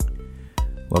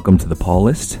Welcome to the Paul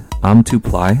List. I'm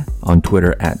Tuply on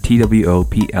Twitter at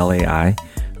TWOPLAI.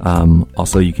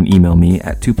 Also, you can email me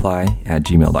at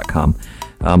tuply@gmail.com.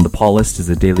 The Paul List is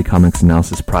a daily comics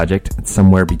analysis project. It's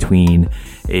somewhere between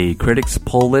a critic's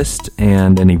poll list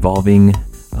and an evolving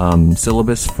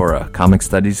syllabus for a comic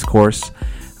studies course,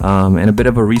 and a bit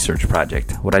of a research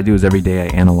project. What I do is every day I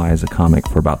analyze a comic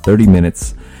for about 30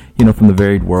 minutes, from the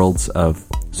varied worlds of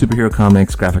superhero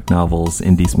comics, graphic novels,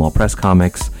 indie small press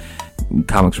comics,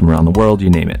 comics from around the world, you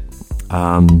name it.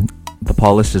 The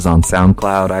Paul List is on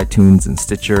SoundCloud, iTunes, and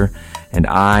Stitcher, and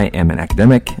I am an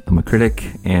academic, I'm a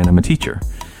critic, and I'm a teacher.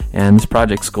 And this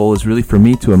project's goal is really for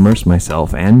me to immerse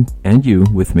myself and you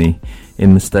with me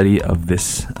in the study of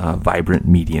this vibrant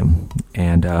medium.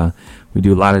 And we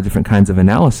do a lot of different kinds of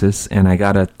analysis, and I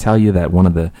gotta tell you that one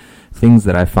of the things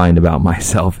that I find about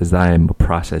myself is that I am a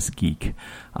process geek.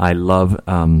 I love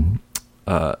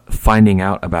finding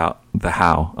out about the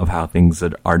how of how things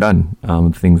are done,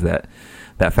 things that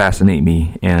fascinate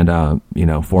me, and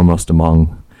foremost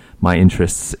among my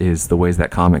interests is the ways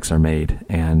that comics are made,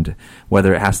 and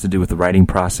whether it has to do with the writing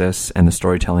process and the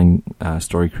storytelling,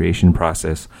 story creation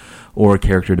process, or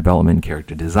character development,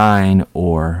 character design,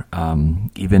 or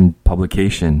even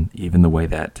publication, even the way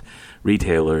that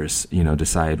retailers,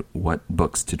 decide what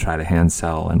books to try to hand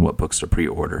sell and what books to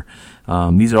pre-order.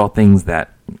 These are all things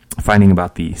that finding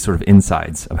about the sort of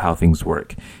insides of how things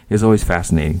work is always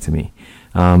fascinating to me.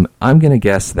 I'm going to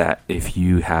guess that if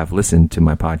you have listened to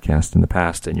my podcast in the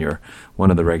past and you're one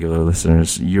of the regular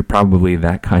listeners, you're probably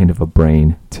that kind of a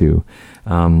brain too,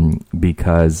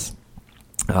 because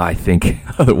I think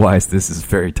otherwise this is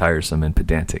very tiresome and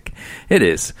pedantic. It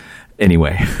is.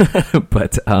 Anyway,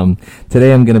 but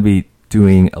today I'm going to be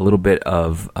doing a little bit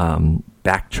of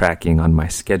backtracking on my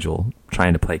schedule,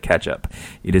 trying to play catch up.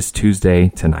 It is Tuesday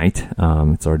tonight.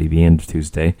 It's already the end of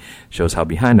Tuesday. Shows how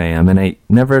behind I am. And I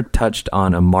never touched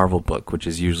on a Marvel book, which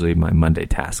is usually my Monday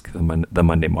task, the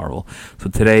Monday Marvel.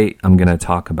 So today I'm going to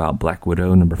talk about Black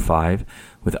Widow number 5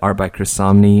 with art by Chris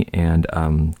Samnee and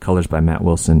colors by Matt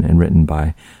Wilson and written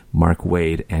by Mark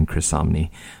Waid and Chris Samnee.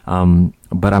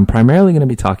 But I'm primarily going to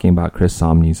be talking about Chris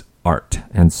Samnee's art.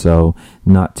 And so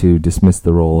not to dismiss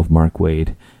the role of Mark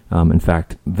Waid. In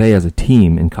fact, they as a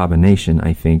team in combination,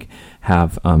 I think,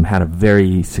 have had a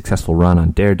very successful run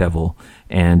on Daredevil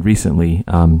and recently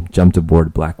jumped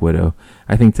aboard Black Widow.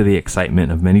 I think to the excitement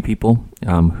of many people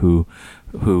who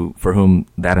for whom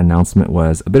that announcement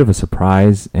was a bit of a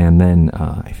surprise, and then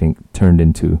I think turned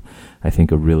into a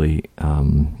really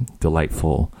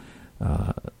delightful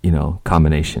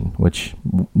combination, which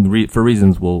for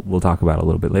reasons we'll talk about a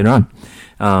little bit later on.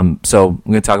 So I'm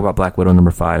going to talk about Black Widow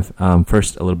number 5.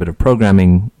 First, a little bit of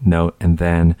programming note, and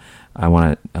then I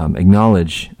want to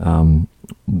acknowledge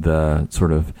the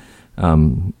sort of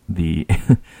the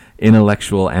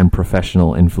intellectual and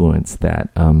professional influence that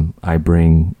I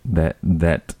bring that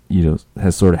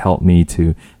has sort of helped me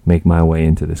to make my way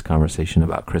into this conversation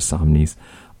about Chris Samnee's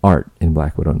art in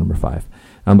Black Widow number 5.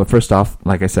 But first off,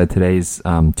 like I said, today's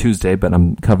Tuesday, but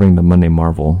I'm covering the Monday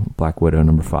Marvel, Black Widow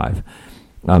number 5.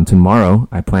 Tomorrow,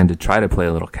 I plan to try to play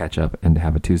a little catch-up and to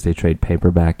have a Tuesday trade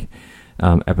paperback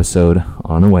episode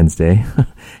on a Wednesday.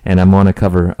 And I'm going to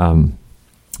cover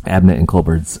Abnett and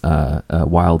Colbert's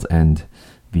Wild and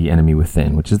the Enemy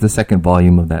Within, which is the second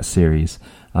volume of that series,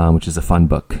 which is a fun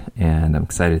book, and I'm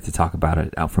excited to talk about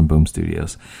it out from Boom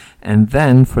Studios. And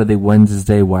then for the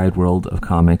Wednesday Wide World of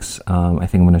Comics, I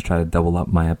think I'm going to try to double up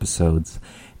my episodes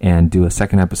and do a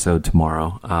second episode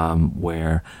tomorrow,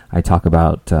 where I talk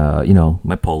about,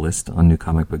 my poll list on New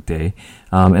Comic Book Day.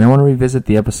 And I want to revisit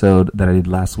the episode that I did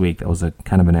last week. That was a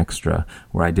kind of an extra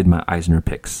where I did my Eisner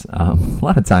picks. A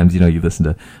lot of times, you listen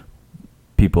to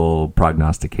people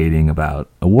prognosticating about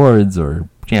awards or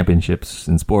championships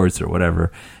in sports or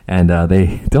whatever, and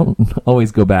they don't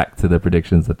always go back to the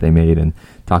predictions that they made and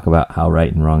talk about how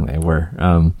right and wrong they were.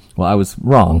 Well, I was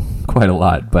wrong quite a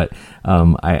lot, but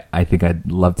I think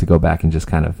I'd love to go back and just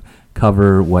kind of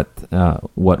cover what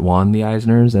won the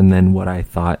Eisners and then what I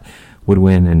thought would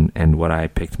win and what I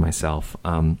picked myself.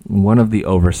 One of the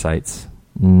oversights,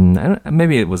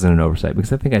 maybe it wasn't an oversight,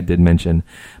 because I think I did mention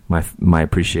my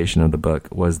appreciation of the book,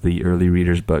 was the early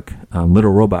reader's book,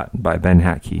 Little Robot by Ben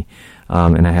Hackey.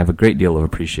 And I have a great deal of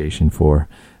appreciation for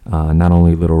not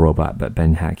only Little Robot, but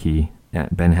Ben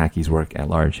Hackey's work at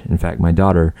large. In fact, my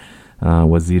daughter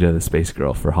was Zeta the Space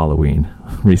Girl for Halloween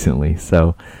recently.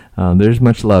 So there's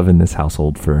much love in this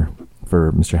household for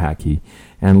Mr. Hackey.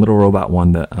 And Little Robot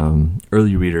won the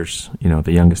early readers,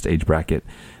 the youngest age bracket,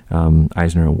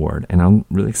 Eisner Award, and I'm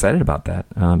really excited about that,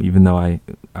 even though I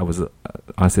was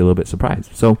honestly a little bit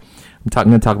surprised. So I'm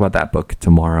going to talk about that book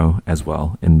tomorrow as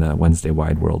well in the Wednesday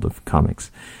Wide World of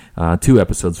Comics. 2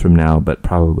 episodes from now, but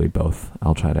probably both.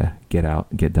 I'll try to get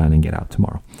done and get out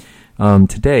tomorrow.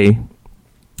 Today,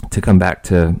 to come back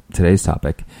to today's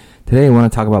topic, today I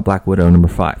want to talk about Black Widow number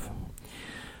 5.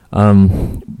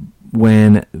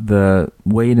 When the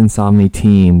Waid and Somni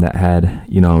team that had,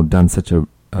 done such a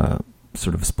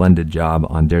sort of splendid job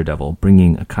on Daredevil,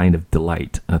 bringing a kind of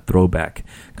delight, a throwback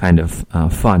kind of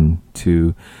fun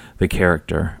to the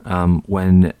character.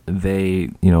 When they,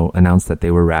 announced that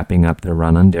they were wrapping up their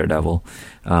run on Daredevil,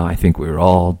 I think we were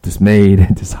all dismayed,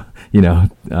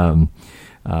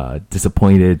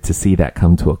 disappointed to see that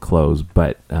come to a close.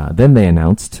 But then they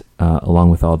announced, along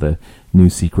with all the new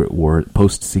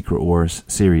post-Secret Wars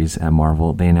series at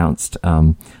Marvel, they announced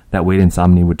that Waid and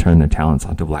Somni would turn their talents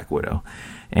onto Black Widow.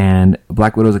 And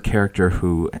Black Widow is a character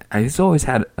who has always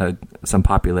had some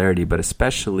popularity, but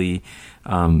especially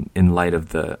in light of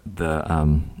the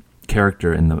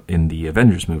character in the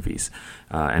Avengers movies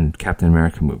and Captain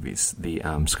America movies, the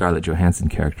Scarlett Johansson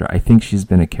character. I think she's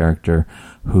been a character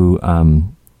who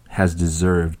has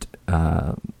deserved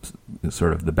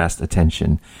sort of the best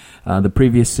attention. The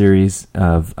previous series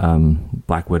of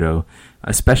Black Widow,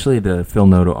 especially the Phil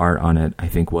Noto art on it, I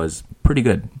think was pretty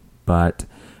good, but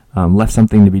left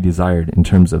something to be desired in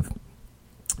terms of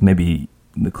maybe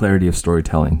the clarity of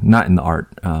storytelling, not in the art,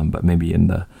 but maybe in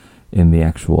the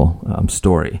actual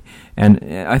story. And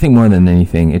I think more than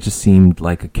anything, it just seemed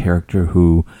like a character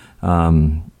who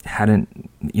hadn't,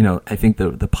 I think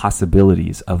the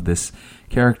possibilities of this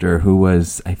character, who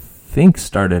was, I think,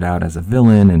 started out as a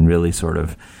villain and really sort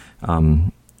of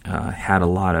had a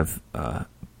lot of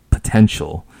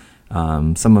potential,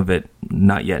 some of it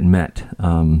not yet met.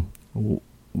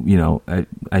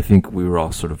 I think we were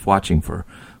all sort of watching for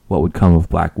what would come of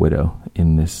Black Widow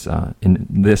in this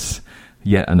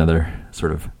yet another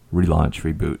sort of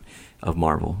reboot of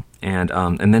Marvel, and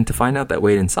then to find out that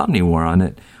Waid and Somni were on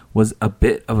it was a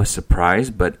bit of a surprise,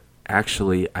 but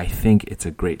actually I think it's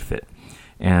a great fit,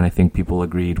 and I think people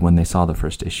agreed when they saw the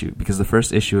first issue, because the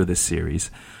first issue of this series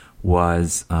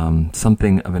was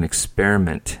something of an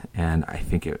experiment, and I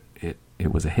think it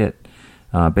was a hit.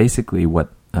 Basically,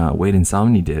 what Waid and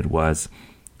Somni did was,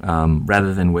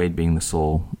 rather than Waid being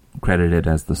credited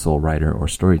as the sole writer or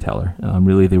storyteller,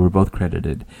 really they were both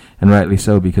credited, and rightly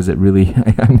so, because it really,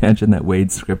 I imagine that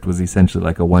Waid's script was essentially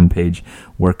like a 1-page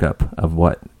workup of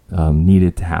what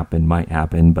needed to happen, might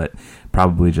happen, but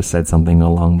probably just said something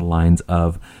along the lines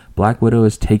of, Black Widow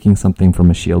is taking something from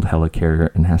a S.H.I.E.L.D.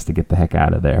 helicarrier and has to get the heck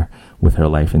out of there with her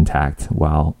life intact,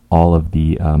 while all of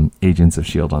the agents of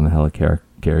S.H.I.E.L.D. on the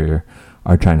helicarrier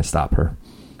are trying to stop her.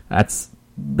 That's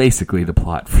basically the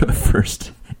plot for the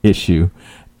first issue,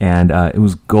 and it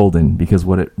was golden, because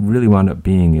what it really wound up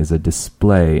being is a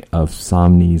display of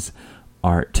Somni's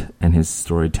art and his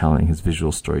storytelling, his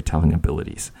visual storytelling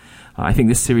abilities. I think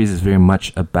this series is very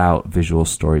much about visual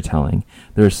storytelling.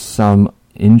 There's some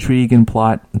intrigue and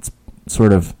plot. It's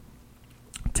sort of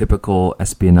typical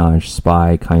espionage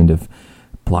spy kind of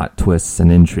plot twists and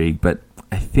intrigue, but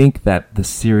I think that the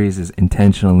series is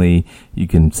intentionally, you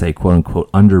can say, quote unquote,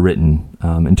 underwritten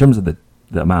in terms of the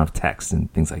amount of text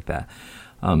and things like that,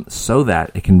 so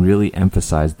that it can really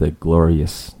emphasize the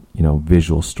glorious,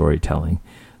 visual storytelling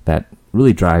that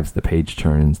really drives the page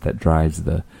turns, that drives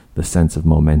the sense of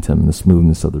momentum, the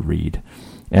smoothness of the read.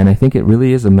 And I think it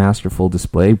really is a masterful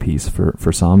display piece for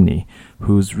Somni,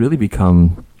 who's really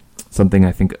become something,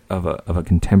 I think, of a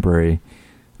contemporary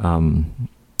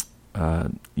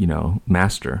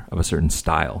master of a certain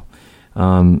style.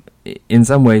 In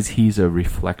some ways, he's a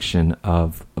reflection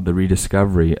of the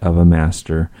rediscovery of a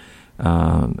master,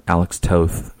 Alex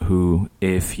Toth, who,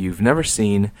 if you've never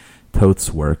seen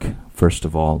Toth's work, first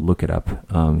of all, look it up.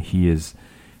 He is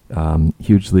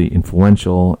hugely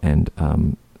influential and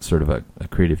sort of a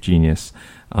creative genius.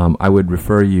 I would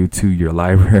refer you to your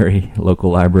library,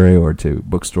 local library, or to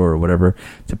bookstore or whatever,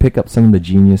 to pick up some of the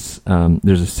Genius.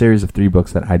 There's a series of 3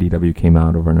 books that IDW came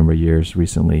out over a number of years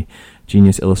recently.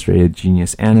 Genius Illustrated,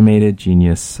 Genius Animated,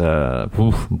 Genius,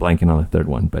 blanking on the third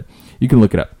one, but you can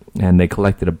look it up. And they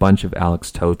collected a bunch of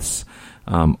Alex Toth's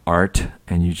art,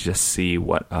 and you just see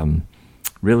what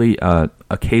really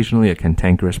occasionally a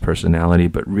cantankerous personality,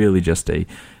 but really just a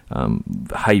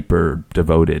hyper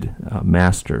devoted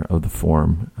master of the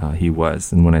form he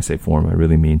was. And when I say form, I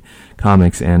really mean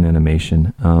comics and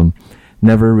animation.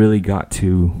 Never really got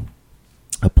to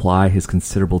apply his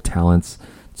considerable talents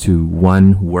to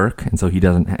one work, and so he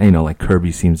doesn't, like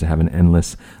Kirby seems to have an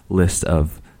endless list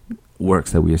of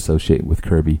works that we associate with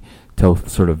Kirby. Toth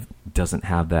sort of doesn't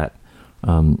have that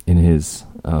in his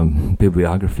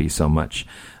bibliography so much.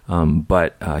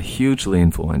 but hugely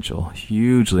influential.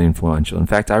 Hugely influential. In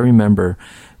fact, I remember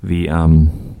the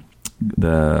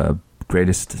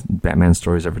greatest Batman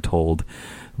stories ever told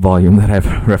volume that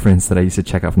I've referenced that I used to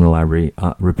check out from the library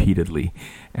repeatedly.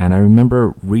 And I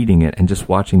remember reading it and just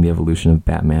watching the evolution of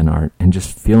Batman art and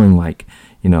just feeling like,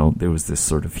 there was this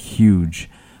sort of huge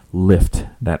lift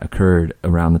that occurred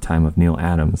around the time of Neil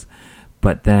Adams.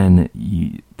 But then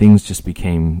things just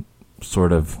became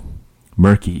sort of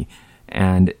murky.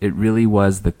 And it really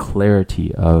was the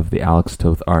clarity of the Alex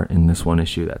Toth art in this one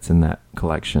issue that's in that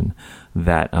collection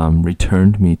that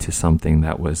returned me to something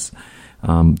that was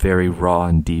very raw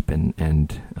and deep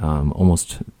and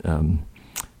almost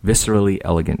viscerally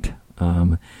elegant.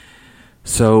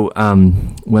 So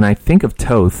when I think of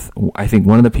Toth, I think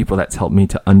one of the people that's helped me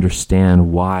to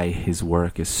understand why his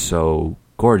work is so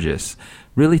gorgeous,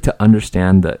 really to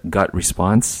understand the gut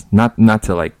response, not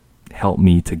to like help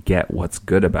me to get what's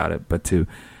good about it, but to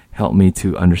help me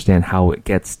to understand how it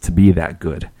gets to be that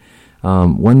good.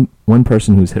 One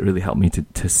person who's really helped me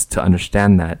to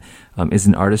understand that is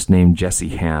an artist named Jesse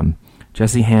Ham.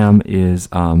 Jesse Ham is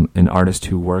an artist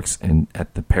who works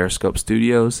at the Periscope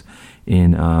Studios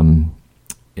in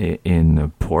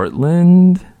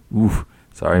Portland. Ooh,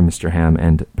 sorry, Mr. Ham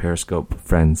and Periscope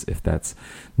friends, if that's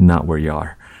not where you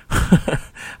are.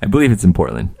 I believe it's in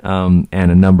Portland, and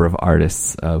a number of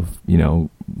artists of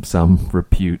some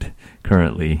repute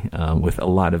currently, with a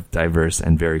lot of diverse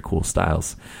and very cool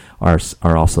styles, are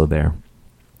also there.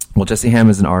 Well, Jesse Ham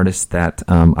is an artist that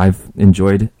I've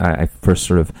enjoyed. I first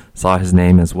sort of saw his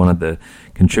name as one of the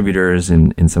contributors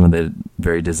in some of the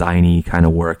very designy kind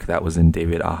of work that was in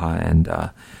David Aja and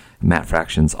Matt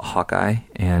Fraction's Hawkeye,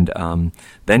 and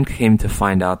then came to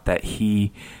find out that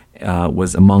he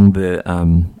was among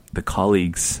the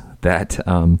colleagues that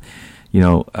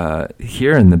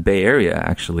here in the Bay Area,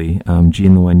 actually,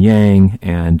 Jean Luen Yang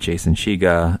and Jason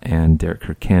Shiga and Derek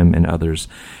Kirk Kim and others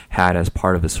had as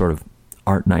part of a sort of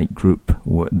art night group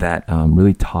that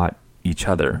really taught each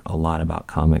other a lot about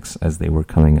comics as they were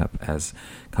coming up as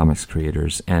comics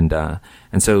creators. And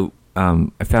so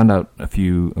I found out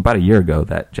about a year ago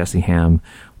that Jesse Ham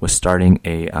was starting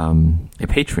a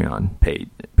Patreon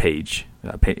page.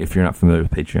 If you're not familiar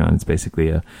with Patreon, it's basically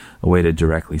a way to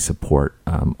directly support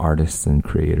artists and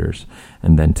creators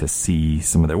and then to see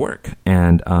some of their work.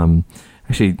 And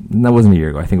actually, that wasn't a year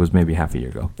ago. I think it was maybe half a year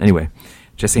ago. Anyway,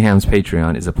 Jesse Ham's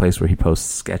Patreon is a place where he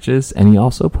posts sketches, and he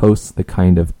also posts the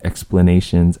kind of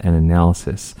explanations and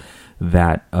analysis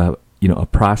that a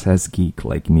process geek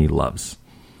like me loves.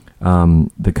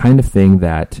 The kind of thing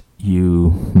that if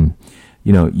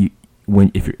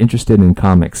you're interested in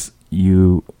comics,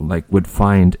 you would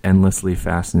find endlessly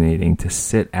fascinating to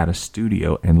sit at a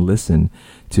studio and listen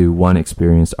to one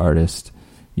experienced artist,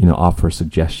 offer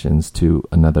suggestions to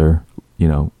another,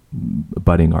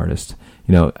 budding artist.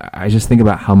 I just think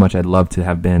about how much I'd love to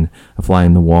have been a fly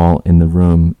in the wall in the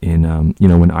room in,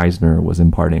 when Eisner was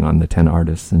imparting on the 10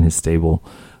 artists in his stable,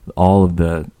 all of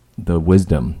the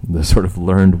wisdom, the sort of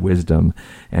learned wisdom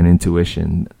and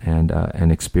intuition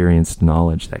and experienced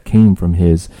knowledge that came from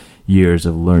his years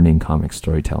of learning comic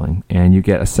storytelling. And you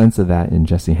get a sense of that in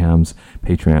Jesse Ham's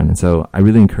Patreon. And so I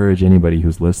really encourage anybody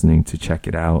who's listening to check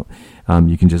it out.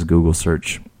 You can just Google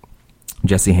search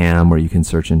Jesse Ham, or you can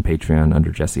search in Patreon under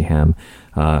Jesse Ham.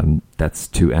 That's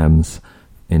 2 M's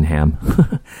in Ham.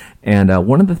 And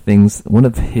one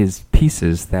of his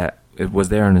pieces that was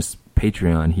there on his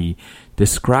Patreon, he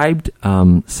described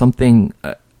something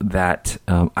that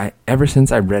ever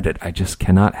since I read it, I just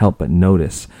cannot help but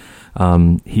notice.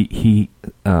 He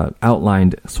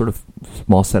outlined a sort of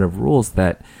small set of rules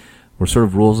that were sort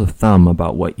of rules of thumb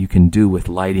about what you can do with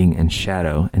lighting and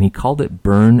shadow, and he called it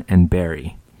burn and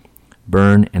bury.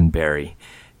 Burn and bury.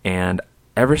 And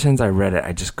ever since I read it,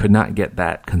 I just could not get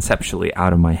that conceptually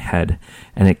out of my head,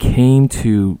 and it came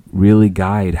to really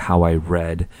guide how I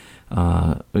read.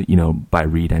 By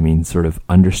read, I mean sort of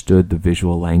understood the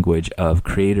visual language of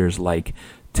creators like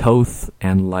Toth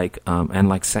and like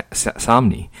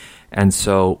Samnee. And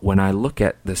so when I look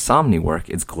at the Samnee work,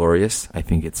 it's glorious. I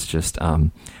think it's just,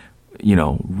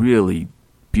 really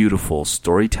beautiful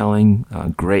storytelling.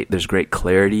 There's great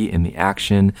clarity in the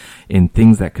action, in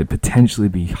things that could potentially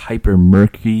be hyper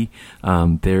murky.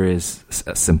 There is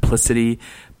a simplicity,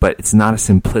 but it's not a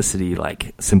simplicity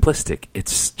like simplistic.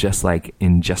 It's just like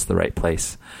in just the right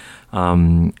place.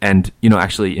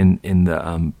 Actually in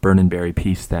the Burn and Bury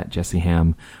piece that Jesse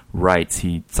Ham writes,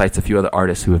 he cites a few other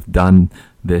artists who have done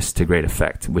this to great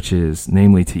effect, which is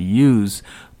namely to use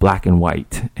black and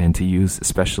white and to use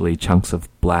especially chunks of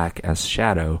black as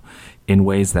shadow in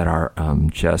ways that are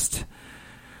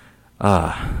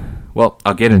Well,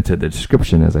 I'll get into the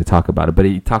description as I talk about it, but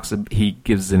he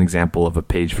gives an example of a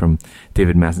page from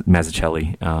David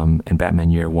Mazzucchelli in Batman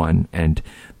Year One, and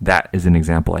that is an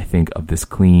example, I think, of this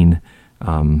clean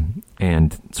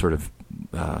and sort of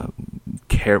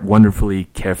wonderfully,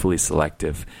 carefully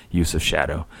selective use of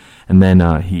shadow. And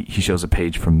then he shows a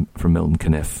page from Milton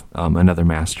Caniff, another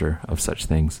master of such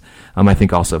things. I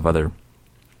think also of other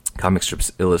comic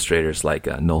strips illustrators like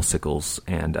Noel Sickles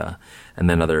and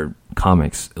then other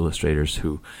comics illustrators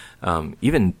who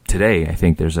even today I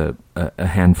think there's a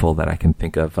handful that I can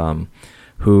think of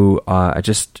who are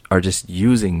just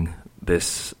using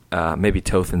this maybe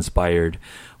Toth inspired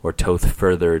or Toth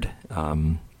furthered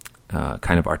kind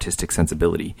of artistic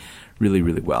sensibility really,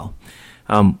 really well.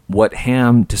 What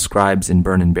Ham describes in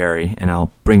Burn and Bury, and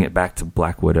I'll bring it back to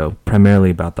Black Widow, primarily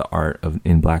about the art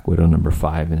in Black Widow number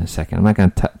 5 in a second. I'm not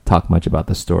going to talk much about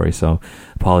the story, so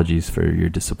apologies for your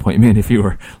disappointment if you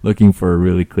were looking for a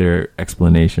really clear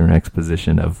explanation or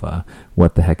exposition of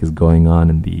what the heck is going on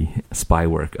in the spy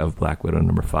work of Black Widow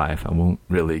number 5. I won't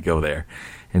really go there.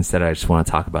 Instead, I just want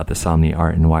to talk about the Somni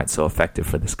art and why it's so effective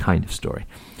for this kind of story.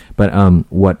 But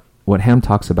what Ham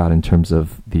talks about in terms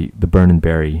of the Burn and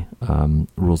Bury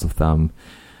rules of thumb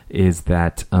is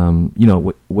that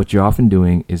what you're often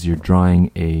doing is you're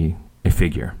drawing a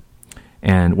figure,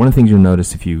 and one of the things you'll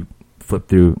notice if you flip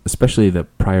through, especially the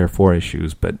prior 4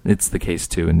 issues, but it's the case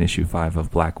too in issue 5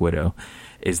 of Black Widow,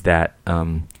 is that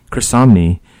Chris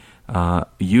Samnee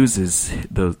uses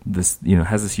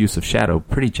has this use of shadow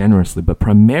pretty generously, but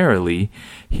primarily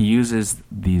he uses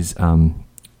these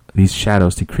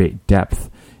shadows to create depth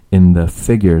in the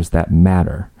figures that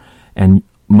matter. And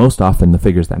most often the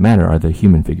figures that matter are the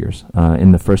human figures.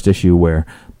 In the first issue where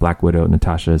Black Widow,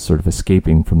 Natasha, is sort of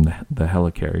escaping from the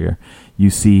helicarrier, you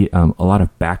see a lot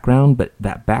of background, but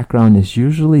that background is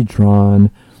usually drawn,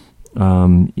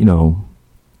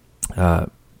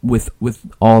 with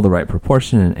all the right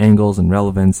proportion and angles and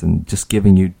relevance and just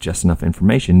giving you just enough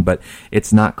information, but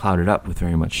it's not clouded up with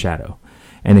very much shadow.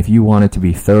 And if you want it to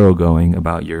be thoroughgoing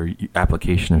about your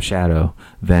application of shadow,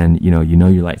 then you know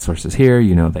your light sources here,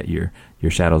 you know that your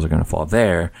shadows are going to fall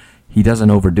there. He doesn't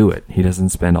overdo it. He doesn't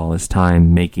spend all his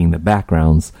time making the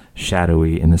backgrounds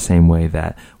shadowy in the same way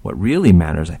that what really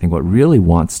matters, I think what really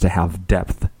wants to have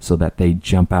depth so that they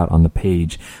jump out on the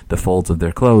page, the folds of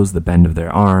their clothes, the bend of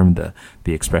their arm, the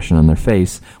expression on their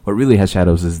face. What really has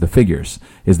shadows is the figures,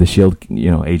 is the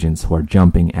S.H.I.E.L.D. agents who are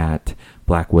jumping at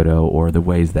Black Widow, or the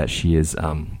ways that she is,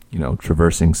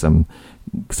 traversing some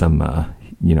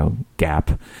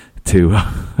gap to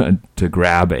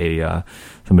grab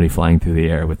somebody flying through the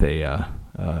air with a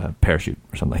parachute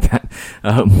or something like that.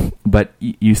 But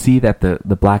you see that the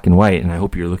black and white, and I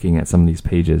hope you're looking at some of these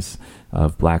pages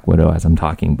of Black Widow as I'm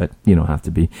talking, but you don't have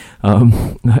to be.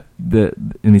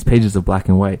 In these pages of black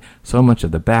and white, so much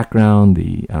of the background,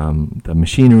 the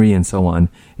machinery, and so on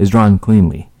is drawn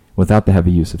cleanly without the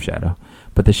heavy use of shadow.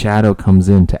 But the shadow comes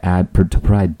in to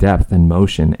provide depth and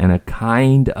motion and a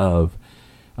kind of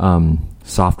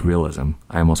soft realism,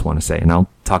 I almost want to say. And I'll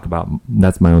talk about,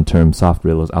 that's my own term, soft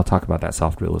realism. I'll talk about that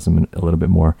soft realism a little bit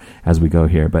more as we go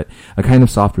here. But a kind of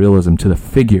soft realism to the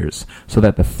figures so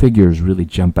that the figures really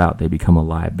jump out. They become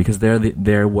alive because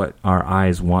they're what our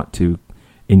eyes want to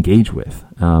engage with.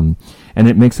 And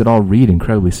it makes it all read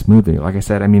incredibly smoothly. Like I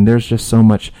said, there's just so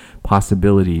much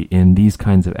possibility in these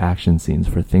kinds of action scenes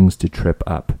for things to trip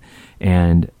up.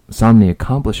 And Samnee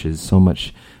accomplishes so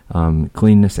much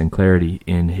cleanness and clarity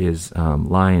in his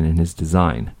line and his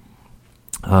design.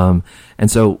 And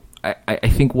so I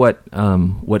think what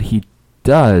he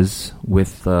does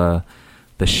with the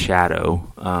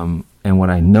shadow and what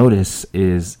I notice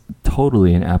is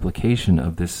totally an application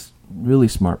of this really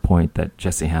smart point that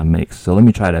Jesse Ham makes. So let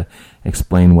me try to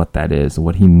explain what that is and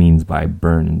what he means by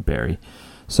burn and bury.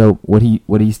 So what he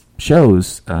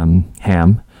shows,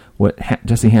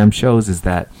 Jesse Ham shows is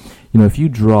that, if you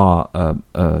draw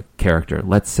a character,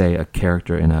 let's say a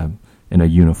character in a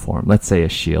uniform, let's say a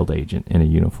S.H.I.E.L.D. agent in a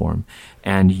uniform,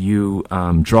 and you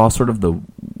draw sort of the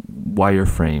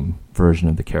wireframe version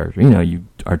of the character. You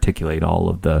articulate all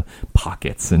of the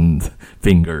pockets and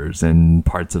fingers and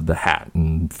parts of the hat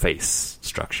and face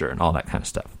structure and all that kind of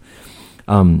stuff.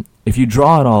 If you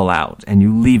draw it all out and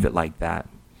you leave it like that,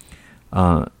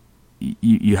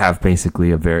 you have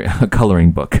basically a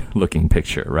coloring book looking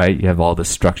picture, right? You have all the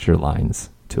structure lines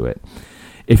to it.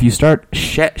 If you start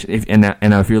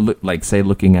if you're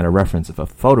looking at a reference of a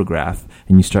photograph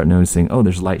and you start noticing, oh,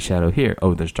 there's light shadow here,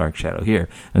 oh, there's dark shadow here,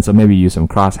 and so maybe you use some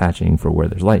cross hatching for where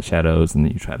there's light shadows, and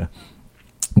then you try to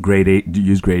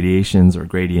use gradations or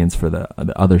gradients for the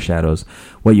other shadows,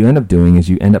 what you end up doing is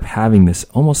you end up having this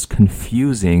almost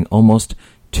confusing, almost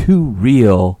too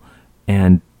real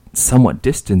and somewhat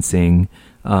distancing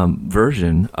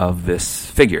version of this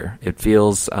figure. It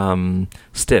feels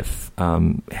stiff.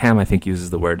 Ham, I think, uses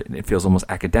the word, it feels almost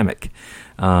academic.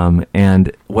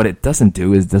 And what it doesn't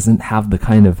do is doesn't have the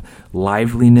kind of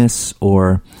liveliness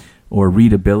or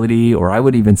readability, or I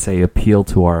would even say appeal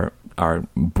to our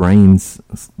brain's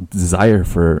desire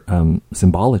for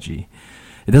symbology.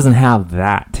 It doesn't have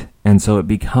that, and so it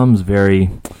becomes very.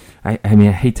 I mean,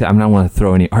 I hate to. I don't want to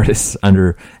throw any artists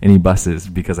under any buses,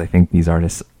 because I think these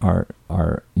artists are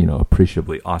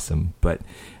appreciably awesome. But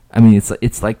I mean,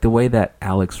 it's like the way that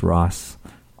Alex Ross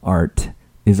art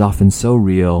is often so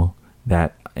real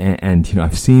that. And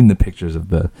I've seen the pictures of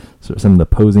some of the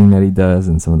posing that he does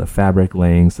and some of the fabric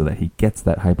laying so that he gets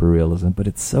that hyperrealism, but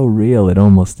it's so real it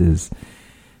almost is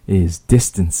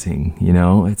distancing.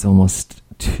 It's almost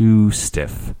too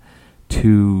stiff,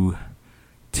 too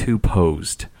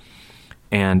posed,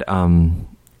 and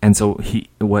so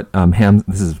Ham.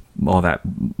 This is all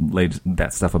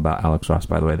that stuff about Alex Ross,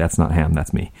 by the way. That's not Ham.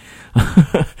 That's me.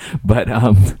 but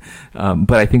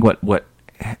I think what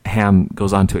Ham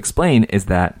goes on to explain is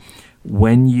that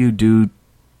when you do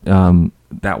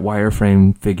that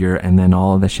wireframe figure and then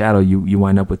all of the shadow, you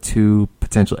wind up with two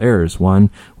potential errors.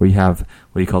 One, where you have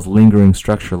what he calls lingering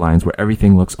structure lines, where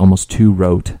everything looks almost too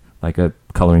rote, like a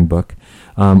coloring book.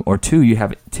 Or two, you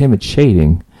have timid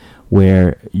shading,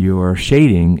 where your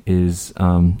shading is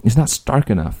not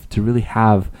stark enough to really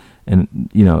have, and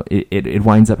it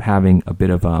winds up having a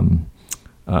bit of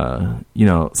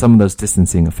some of those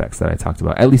distancing effects that I talked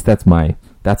about. At least that's my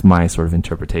sort of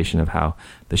interpretation of how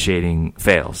the shading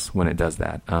fails when it does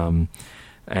that.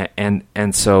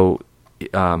 So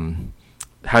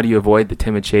how do you avoid the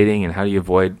timid shading, and how do you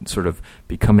avoid sort of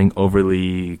becoming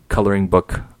overly coloring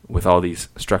book with all these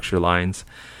structure lines?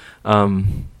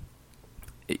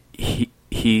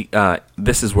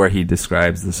 This is where he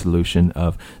describes the solution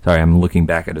of. Sorry, I'm looking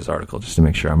back at his article just to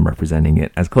make sure I'm representing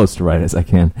it as close to right as I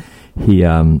can.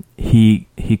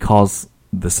 He calls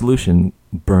the solution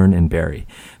burn and bury.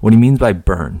 What he means by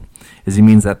burn is he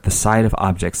means that the side of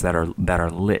objects that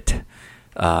are lit,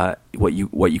 what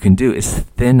you can do is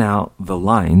thin out the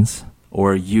lines,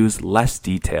 or use less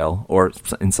detail, or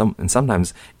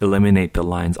sometimes eliminate the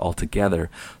lines altogether,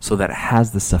 so that it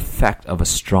has this effect of a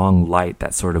strong light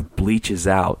that sort of bleaches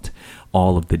out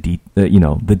all of the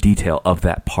detail of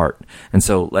that part. And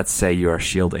so let's say you're a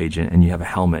shield agent and you have a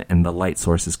helmet and the light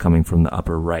source is coming from the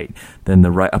upper right. Then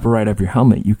the upper right of your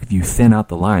helmet, you thin out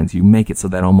the lines. You make it so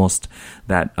that almost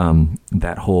that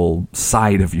whole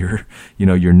side of your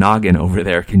noggin over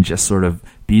there can just sort of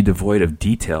be devoid of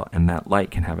detail, and that light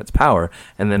can have its power.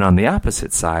 And then on the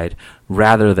opposite side,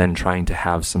 rather than trying to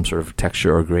have some sort of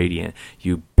texture or gradient,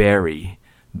 you bury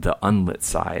the unlit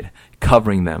side,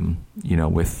 covering them,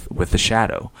 with the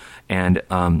shadow, and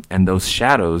those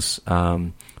shadows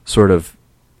sort of,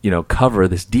 cover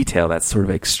this detail that's sort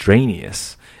of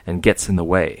extraneous and gets in the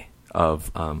way of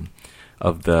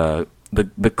the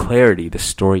clarity, the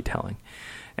storytelling.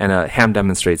 And Ham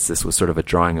demonstrates this with sort of a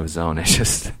drawing of his own. It's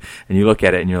just, and you look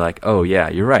at it and you're like, oh yeah,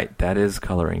 you're right. That is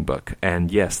coloring book,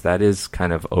 and yes, that is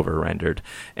kind of over rendered.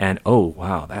 And oh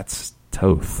wow, that's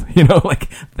Toth. Like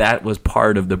that was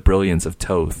part of the brilliance of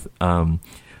Toth.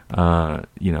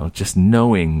 Just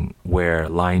knowing where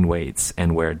line weights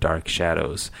and where dark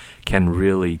shadows can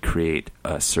really create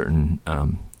a certain,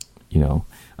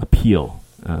 appeal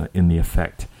in the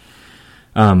effect.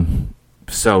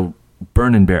 So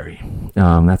burn and bury.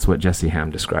 That's what Jesse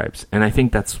Ham describes, and I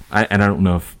think I don't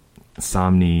know if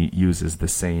Somni uses the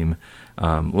same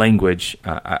language.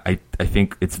 I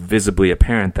think it's visibly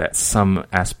apparent that some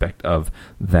aspect of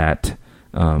that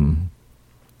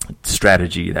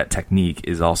strategy, that technique,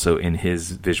 is also in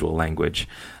his visual language.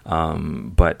 So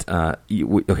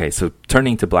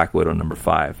turning to Black Widow number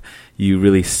 5, you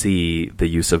really see the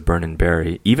use of burn and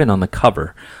bury, even on the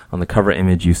cover. On the cover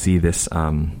image, you see this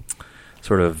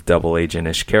sort of double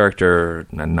agent-ish character,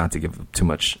 not to give too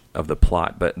much of the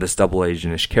plot, but this double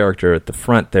agent-ish character at the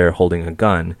front there holding a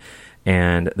gun,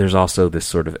 and there's also this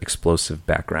sort of explosive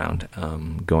background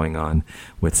going on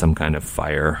with some kind of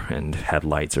fire and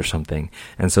headlights or something.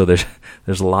 And so there's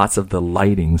lots of the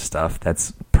lighting stuff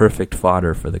that's perfect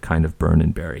fodder for the kind of burn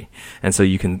and bury. And so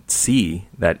you can see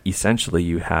that essentially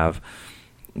you have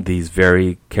these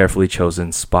very carefully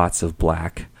chosen spots of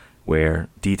black where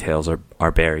details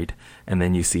are buried, and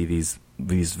then you see these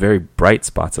very bright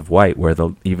spots of white where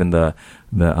even the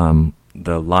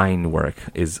the line work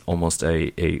is almost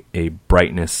a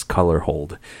brightness color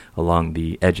hold along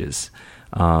the edges,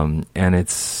 and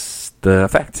it's the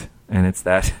effect, and it's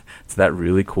that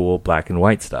really cool black and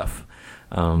white stuff.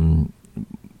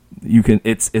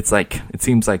 It's like, it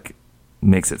seems like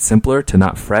makes it simpler to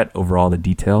not fret over all the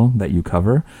detail that you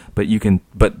cover, but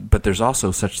but there's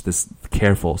also such this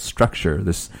careful structure,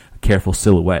 this careful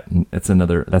silhouette, and that's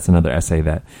another essay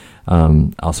that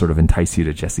I'll sort of entice you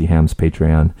to Jesse Ham's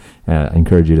Patreon. I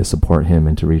encourage you to support him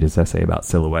and to read his essay about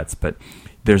silhouettes. But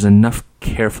there's enough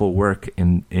careful work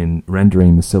in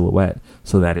rendering the silhouette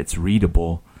so that it's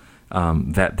readable,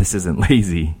 that this isn't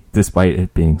lazy, despite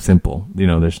it being simple.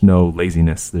 There's no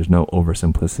laziness, there's no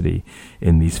oversimplicity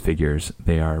in these figures.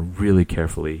 They are really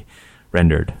carefully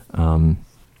rendered. And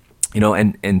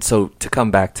so to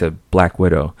come back to Black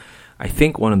Widow, I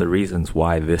think one of the reasons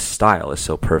why this style is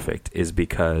so perfect is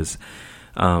because,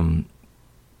 to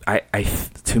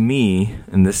me,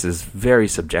 and this is very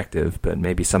subjective, but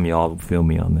maybe some of y'all will feel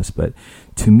me on this, but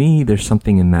to me, there's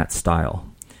something in that style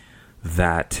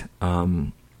that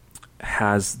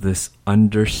has this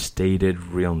understated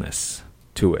realness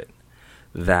to it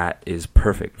that is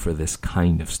perfect for this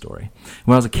kind of story.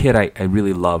 When I was a kid, I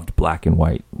really loved black and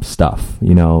white stuff.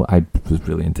 I was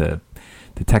really into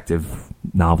detective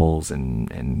novels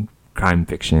and crime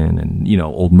fiction and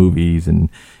old movies and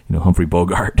Humphrey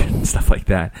Bogart and stuff like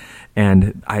that.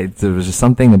 And there was just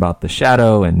something about the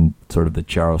shadow and sort of the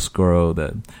chiaroscuro,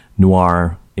 the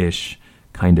noir-ish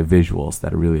kind of visuals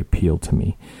that really appealed to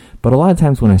me. But a lot of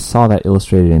times when I saw that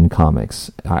illustrated in comics,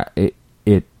 it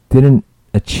didn't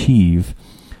achieve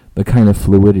the kind of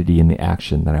fluidity in the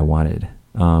action that I wanted.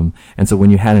 And so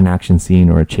when you had an action scene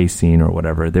or a chase scene or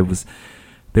whatever, there was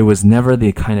never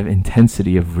the kind of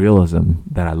intensity of realism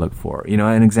that I look for.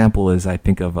 An example is, I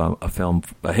think of a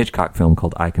Hitchcock film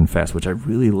called I Confess, which I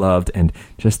really loved and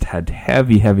just had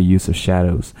heavy, heavy use of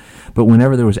shadows. But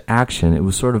whenever there was action, it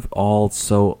was sort of all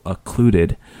so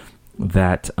occluded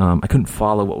that I couldn't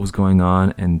follow what was going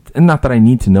on. And not that I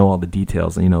need to know all the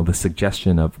details. The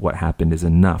suggestion of what happened is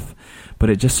enough. But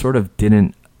it just sort of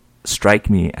didn't strike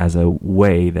me as a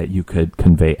way that you could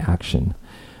convey action.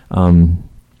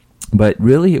 But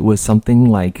really, it was something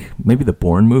like maybe the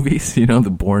Bourne movies, the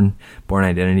Bourne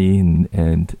Identity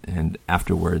and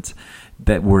afterwards,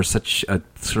 that were such a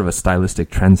sort of a stylistic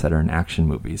trendsetter in action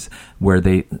movies, where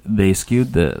they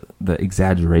skewed the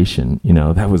exaggeration,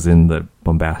 that was in the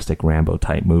bombastic Rambo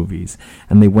type movies,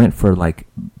 and they went for like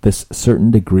this certain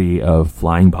degree of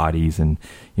flying bodies and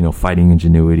fighting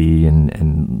ingenuity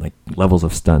and like levels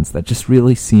of stunts that just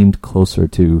really seemed closer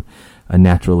to a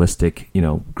naturalistic,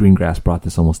 Greengrass brought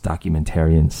this almost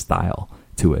documentarian style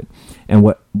to it. And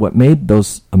what made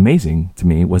those amazing to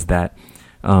me was that,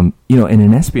 in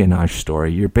an espionage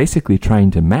story, you're basically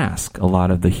trying to mask a lot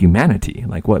of the humanity.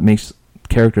 Like, what makes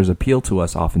characters appeal to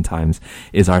us oftentimes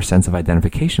is our sense of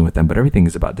identification with them, but everything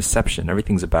is about deception.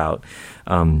 Everything's about,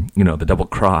 the double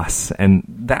cross, and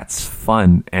that's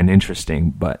fun and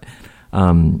interesting. But,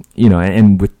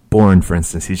 and with Bourne, for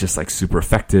instance, he's just like super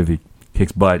effective. He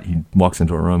kicks butt. He walks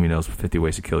into a room, he knows 50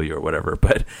 ways to kill you or whatever.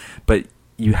 But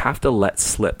you have to let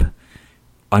slip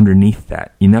underneath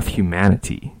that enough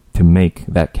humanity to make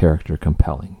that character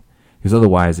compelling. Because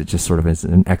otherwise it just sort of is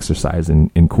an exercise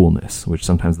in coolness, which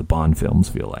sometimes the Bond films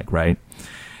feel like, right?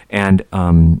 And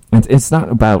it's not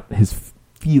about his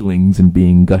feelings and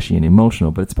being gushy and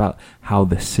emotional, but it's about how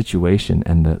the situation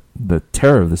and the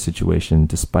terror of the situation,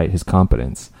 despite his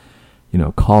competence,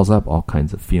 calls up all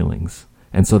kinds of feelings.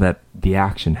 And so that the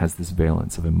action has this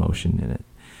valence of emotion in it.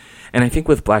 And I think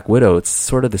with Black Widow, it's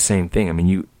sort of the same thing. I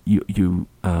mean,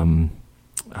 and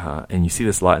you see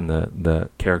this a lot in the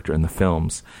character in the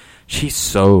films. She's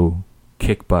so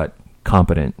kick butt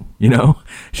competent,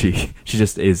 She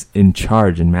just is in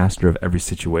charge and master of every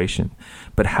situation.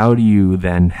 But how do you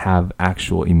then have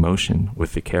actual emotion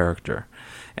with the character?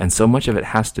 And so much of it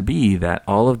has to be that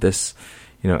all of this,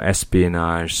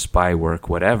 espionage, spy work,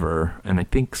 whatever. And I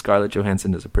think Scarlett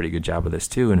Johansson does a pretty good job of this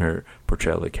too in her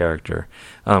portrayal of the character,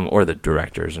 or the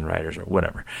directors and writers or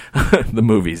whatever. The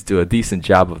movies do a decent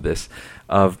job of this,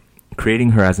 of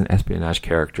creating her as an espionage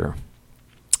character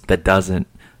that doesn't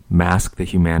mask the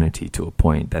humanity to a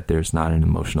point that there's not an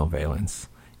emotional valence,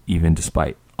 even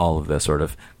despite all of the sort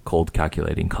of cold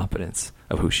calculating competence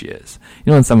of who she is.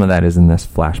 And some of that is in this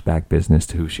flashback business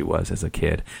to who she was as a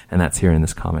kid, and that's here in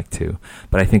this comic too.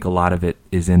 But I think a lot of it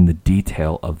is in the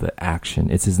detail of the action.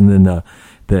 It's in the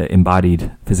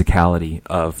embodied physicality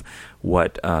of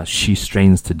what she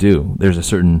strains to do. There's a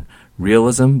certain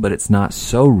realism, but it's not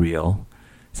so real.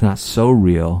 It's not so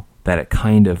real that it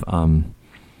kind of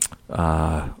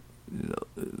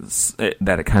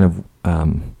that it kind of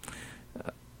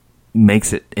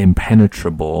makes it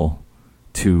impenetrable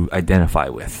to identify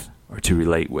with or to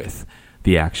relate with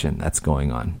the action that's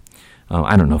going on.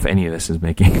 I don't know if any of this is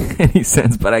making any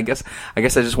sense, but I guess I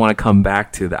just want to come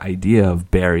back to the idea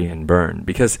of bury and burn,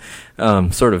 because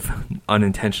sort of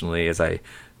unintentionally, as I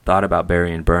thought about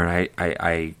bury and burn,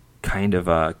 I kind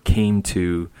of came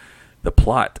to the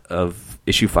plot of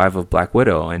issue 5 of Black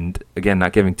Widow, and again,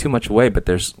 not giving too much away, but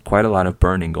there's quite a lot of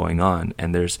burning going on,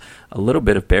 and there's a little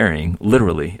bit of burying,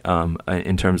 literally,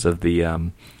 in terms of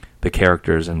the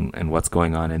characters and what's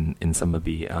going on in some of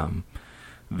the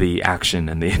action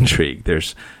and the intrigue.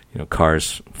 There's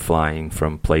cars flying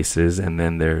from places, and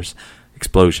then there's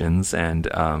explosions, and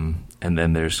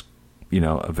then there's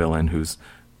a villain who's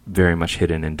very much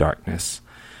hidden in darkness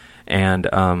and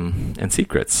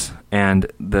secrets.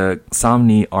 And the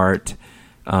Somni art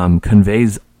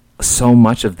conveys so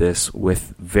much of this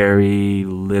with very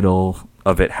little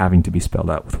of it having to be spelled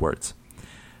out with words.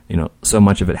 So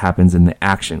much of it happens in the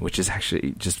action, which is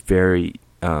actually just very.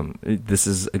 This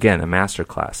is again a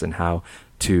masterclass in how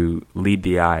to lead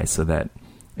the eye so that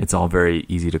it's all very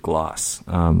easy to gloss.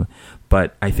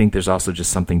 But I think there's also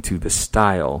just something to the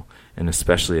style, and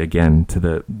especially again to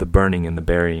the burning and the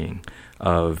burying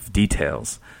of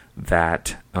details,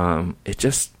 that it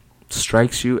just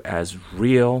strikes you as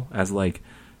real, as like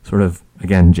sort of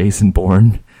again Jason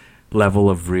Bourne level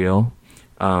of real,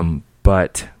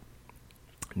 but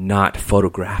not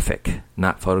photographic,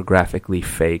 not photographically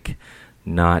fake,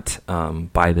 not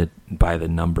by the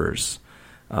numbers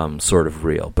sort of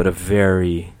real, but a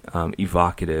very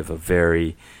evocative, a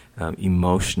very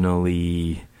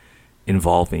emotionally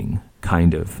involving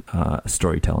kind of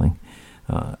storytelling,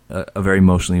 a very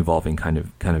emotionally involving kind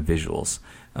of visuals.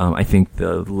 I think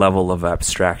the level of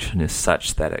abstraction is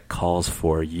such that it calls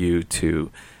for you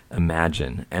to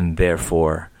imagine and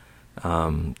therefore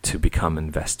to become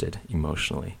invested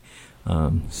emotionally.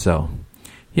 So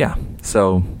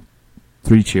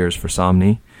 3 cheers for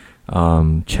Somni.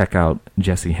 Check out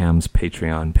Jesse Ham's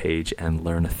Patreon page and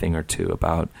learn a thing or two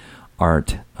about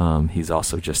art. He's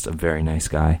also just a very nice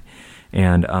guy.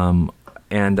 And I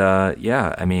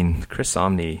mean, Chris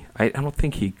Somni, I don't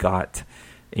think he got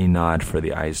a nod for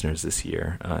the Eisners this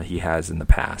year. He has in the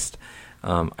past.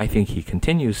 I think he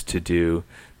continues to do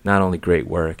not only great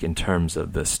work in terms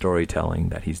of the storytelling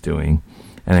that he's doing,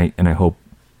 and I hope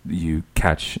you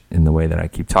catch in the way that I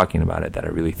keep talking about it that I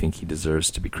really think he deserves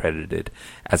to be credited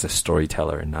as a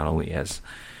storyteller, and not only as,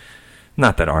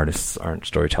 not that artists aren't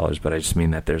storytellers, but I just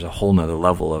mean that there's a whole nother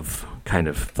level of kind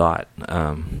of thought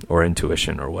or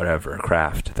intuition or whatever,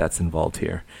 craft that's involved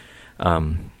here.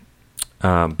 But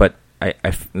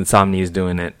Somni is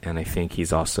doing it, and I think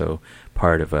he's also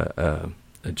part of a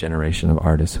generation of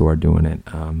artists who are doing it.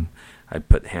 I'd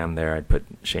put Ham there, I'd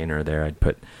put Shaner there, I'd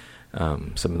put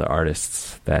some of the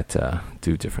artists that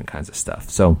do different kinds of stuff.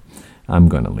 So I'm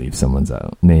going to leave someone's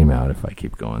name out if I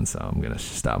keep going, so I'm going to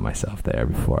stop myself there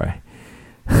before I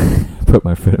put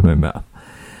my foot in my mouth.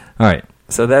 All right,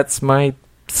 so that's my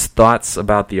thoughts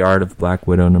about the art of Black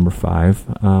Widow number 5.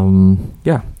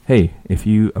 Hey, if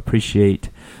you appreciate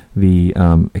the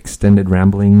extended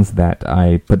ramblings that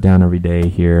I put down every day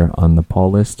here on the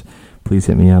Paul list, please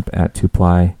hit me up at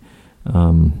 2ply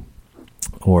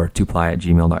or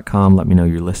 2ply@gmail.com. Let me know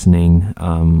you're listening.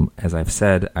 As I've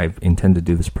said, I intend to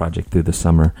do this project through the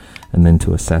summer and then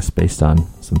to assess based on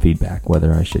some feedback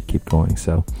whether I should keep going.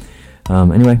 So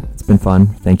anyway, it's been fun.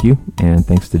 Thank you. And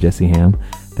thanks to Jesse Ham.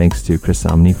 Thanks to Chris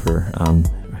Somni for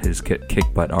his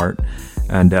kick butt art.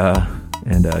 And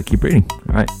keep reading.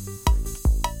 All right.